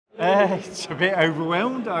It's a bit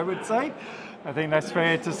overwhelmed, I would say. I think that's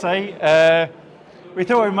fair to say. We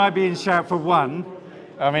thought we might be in shout for one.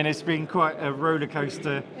 I mean, it's been quite a roller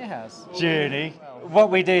coaster journey.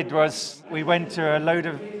 What we did was we went to a load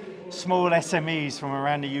of small SMEs from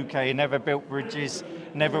around the UK, never built bridges,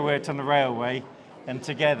 never worked on the railway, and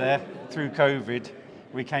together, through COVID,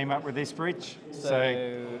 we came up with this bridge.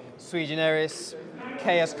 So Sui Generis,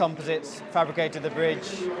 KS Composites fabricated the bridge,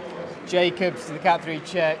 Jacobs did the Cat 3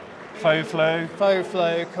 check,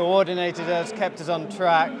 FOFLO coordinated us, kept us on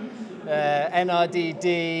track, NRDD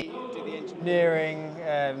did the engineering,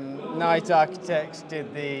 Knight Architects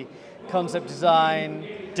did the concept design,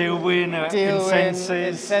 Dealwin,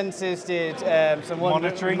 Incenses did some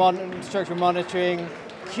structural monitoring,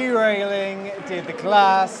 Q-Railing did the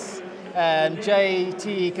glass,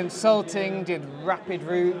 JT Consulting did rapid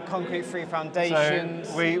route, concrete-free foundations.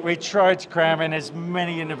 So we tried to cram in as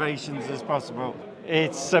many innovations as possible.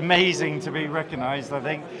 It's amazing to be recognised, I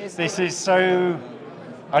think. This is so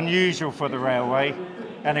unusual for the railway,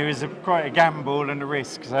 and it was quite a gamble and a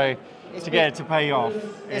risk, so to get it to pay off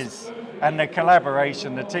and the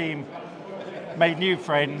collaboration, the team made new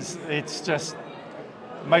friends. It's just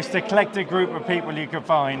most eclectic group of people you could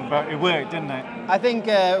find, but it worked, didn't it? I think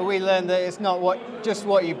we learned that it's not just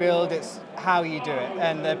what you build, it's how you do it.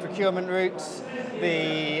 And the procurement routes,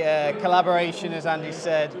 the collaboration, as Andy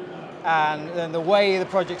said, and the way the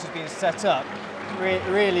project has been set up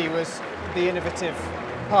really was the innovative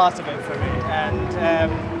part of it for me.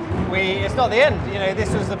 And it's not the end. You know,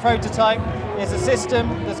 this was the prototype. It's a system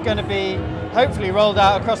that's going to be hopefully rolled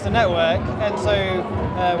out across the network. And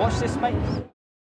so watch this space.